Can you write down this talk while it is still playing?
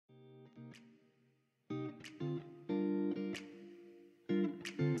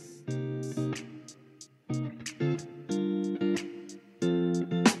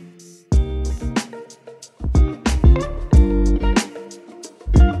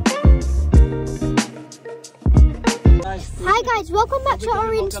guys, welcome back to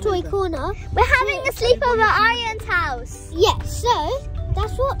Orion's Toy Corner. We're having a sleepover at Orion's house. Yes, so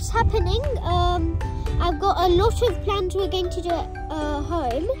that's what's happening. I've got a lot of plans we're going to do at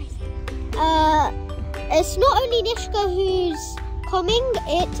home. It's not only Nishka who's coming,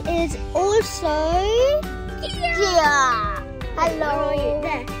 it is also Gia. Hello.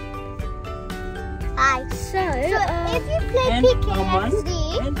 There. Hi. So if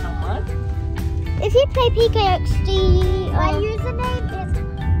you play PKXD, my username is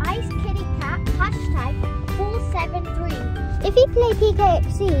IceKittyCat #473. If you play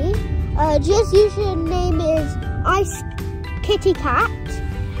PKXD, Gia's username is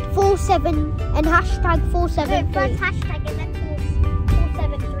IceKittyCat47 and #473. No, first hashtag and then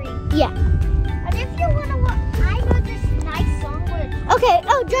 473. Yeah. And if you want to watch, I know this nice song with... Okay,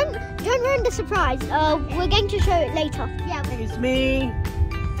 oh, don't ruin the surprise. We're going to show it later. Yeah. It's me.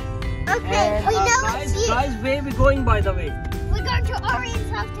 Okay, And, we know it's you. guys, where are we going, by the way? We're going to Orion's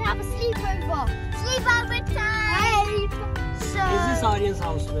house to have a sleepover. Sleepover time! So... Is this Aryan's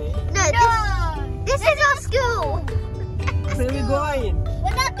house, way? No, this is our school. Where are we going?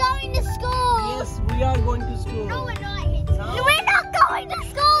 We're not going to school. Yes, we are going to school. No, we're not. We're not going to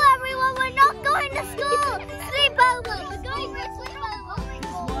school, everyone. We're not going to school. Sleepover. We're going for a sleepover.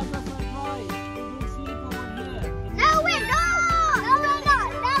 This was a surprise. We will sleep over here. No, we're not. No, we're not.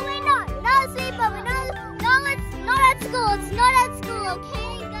 No, we're not. No sleepover. No, it's not at school. It's not at school,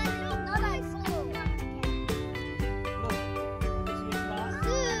 okay? Guys, it's not at school. Look,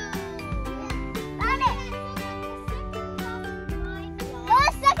 see your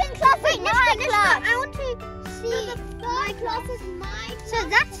class? Second class. Wait, Nishka, I want to see. My class is my class. So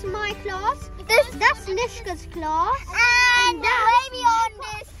that's my class. That's Nishka's class. And the baby on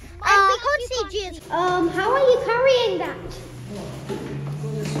this. And we can't see Gia's. How are you carrying that?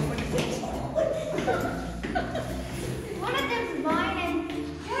 One of them's mine, and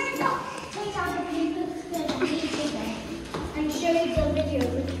you're going to take out the paper and show you the video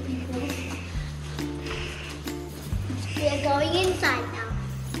with people. We are going inside now.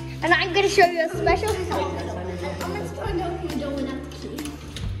 And I'm going to show you a special song. I'm going to try and open the door without the key.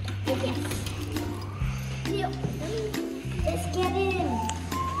 Yes. Let's get in.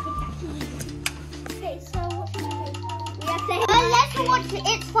 Okay, so what should we do? We are playing. Let's watch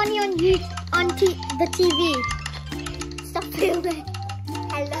It's Funny on the TV. Stop filming.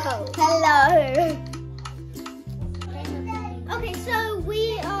 Hello. Hello. Okay, so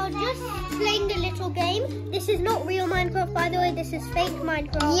we are just playing a little game. This is not real Minecraft, by the way. This is fake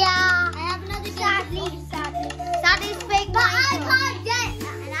Minecraft. Yeah. I have another sadly it's fake. But I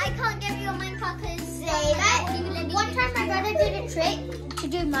can't get real Minecraft because one time my brother did a trick to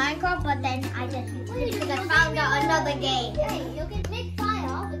do Minecraft, but then I didn't because I found out another game. Hey, you can take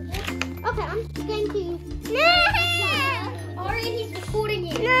fire with this. Okay, I'm going to... Orion, he's recording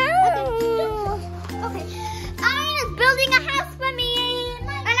you. No. Okay. Orion is building a house for me,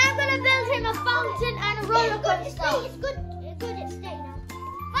 and I'm gonna build him a fountain and a roller coaster. It's good. It's day now.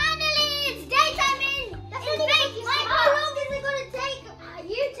 Finally, it's daytime in. How long is it gonna take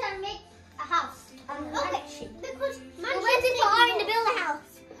you to make a house? Okay, because We're waiting for Orion to build a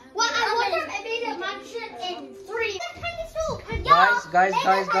house. Well, I wonder if I made a mansion in 3. Guys.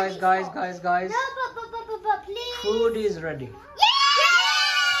 No, but please. Food is ready. Yay!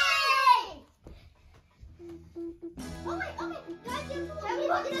 Oh my, guys,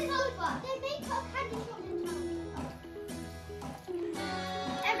 everybody the sofa. They make a candy shop in town.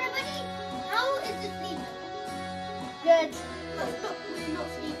 Everybody, how is the sleep? Good. We're not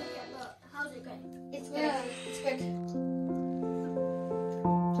sleeping yet, but how's it going? It's good. Yeah. It's good.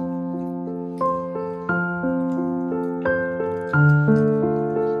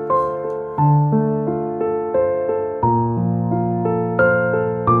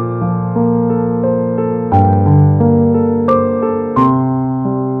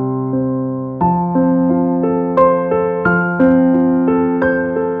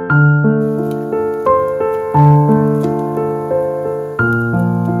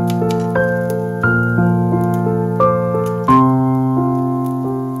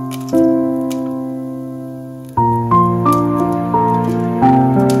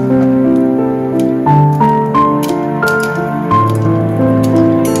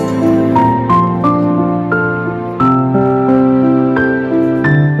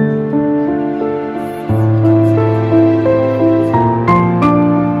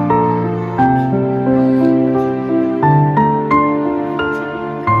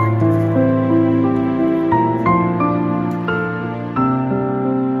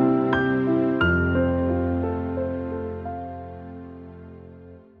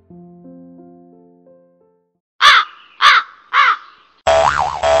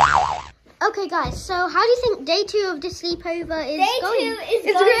 Okay, guys. So, how do you think day 2 of the sleepover is Day going? 2 is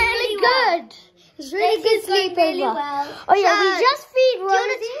it's going really well. good. It's really good sleepover. Really well. Oh yeah, So, we just feed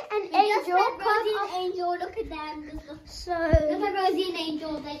Rosie and We just Angel. fed Rosie and Angel. Look at them. So Look at Rosie and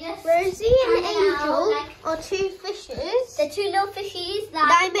Angel. They just Rosie and hanging out, Angel like, are 2 fishes the 2 little fishies that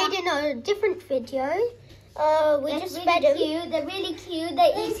I made in a different video. We just fed them. Cute. They're really cute.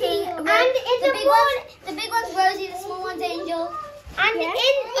 They're eating. And in the morning, the big one's Rosie. The small one's Angel. and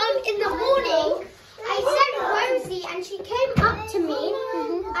in the morning, I sent Rosie and she came up to me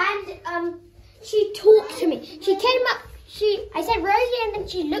and she talked to me. She came up. I said Rosie, and then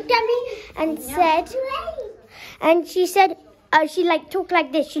she looked at me and said, and she said, she like talked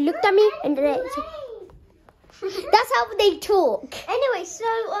like this. She looked at me and then that's how they talk. Anyway, so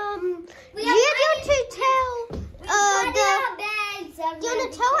do you want to tell do you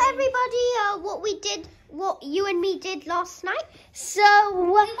want to tell everybody what you and me did last night? So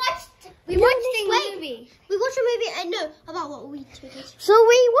we watched a movie. We watched a movie and know about what we did. So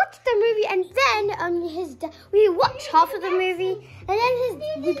we watched the movie and then we watched half of the movie and then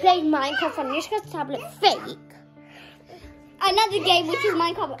we played Minecraft on Nishka's tablet, fake. Another game which is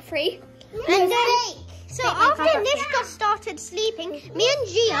Minecraft but free. And then so after Nishka started sleeping, me and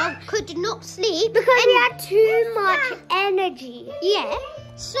Gia could not sleep because we had too much energy. Yeah.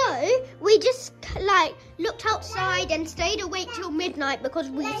 So we just like looked outside and stayed awake till midnight because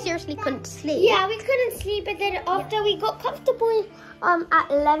we seriously couldn't sleep. Yeah, we couldn't sleep, and then after we got comfortable at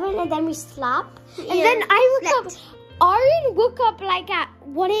 11 and then we slept. And then I woke up. Aaron woke up like at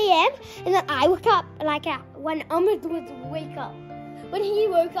 1 a.m. and then I woke up like at when Ahmed would wake up. When he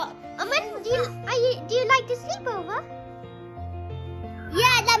woke up. Ahmed, do you like to sleep over?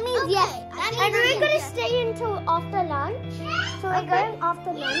 Yeah, that means yes. And we're going to stay until after lunch. So we're going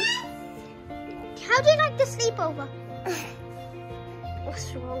after lunch. How do you like the sleepover?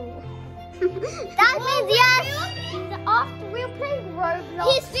 What's wrong? That means yes. After we'll play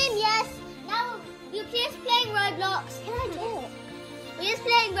Roblox. He's been yes. Now we're just playing Roblox. Can I talk? We're just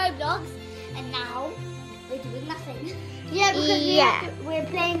playing Roblox, and now we're doing nothing. Yeah, because we're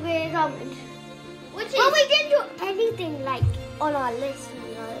playing with Which is? Well, we didn't do anything like on our list,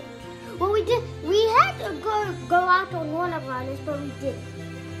 you know. Well, we had to go out on one of our lists, but we didn't.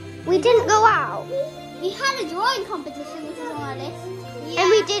 We didn't go out. We had a drawing competition, which is on our list. And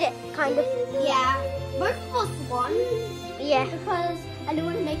we did it, kind of. Yeah. Both of us won. Yeah. Because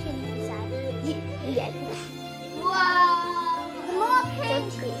anyone was making me sad. Yeah. Wow. The more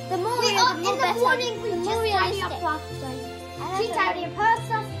pink, the more in the morning, we the just more tidy up realistic. our stuff. She tidy up her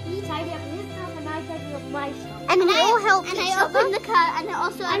stuff, he tidy up his stuff, and I tidy up my stuff. And we all helped each I other. opened the car, and I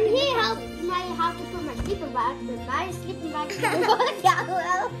also And he helped me how to put my sleeping bag, but my sleeping bag didn't work out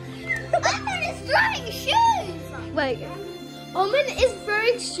well. Omen is drawing shoes. Wait. Omen is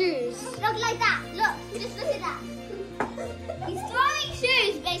throwing shoes. Look like that. Look, just look at that. He's throwing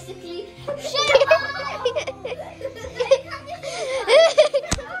shoes, basically. Shut up!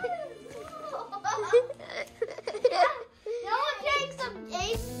 Now we're playing some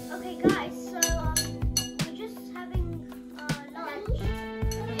games. Okay, guys, so we're just having lunch.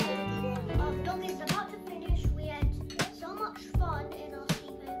 Dog is about to finish. We had so much fun in our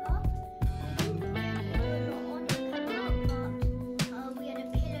sleepover. We didn't really do a lot on the camera, but we had a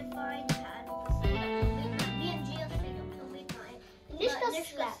pillow fight and me and Gia stayed up till midnight. Nishka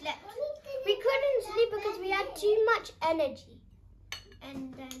slept. We couldn't sleep because we had too much energy.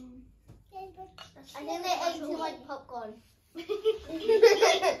 And then I think they ate too much popcorn.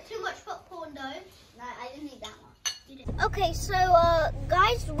 too much popcorn though. No, I didn't eat that much. Okay, so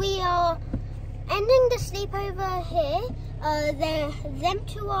guys, we are ending the sleepover here. Them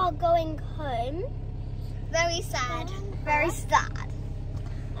two are going home. Very sad. Very sad.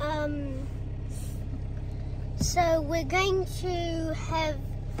 So we're going to have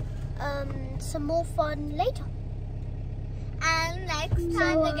some more fun later. And next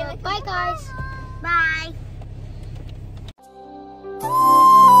time they're gonna bye guys. Bye.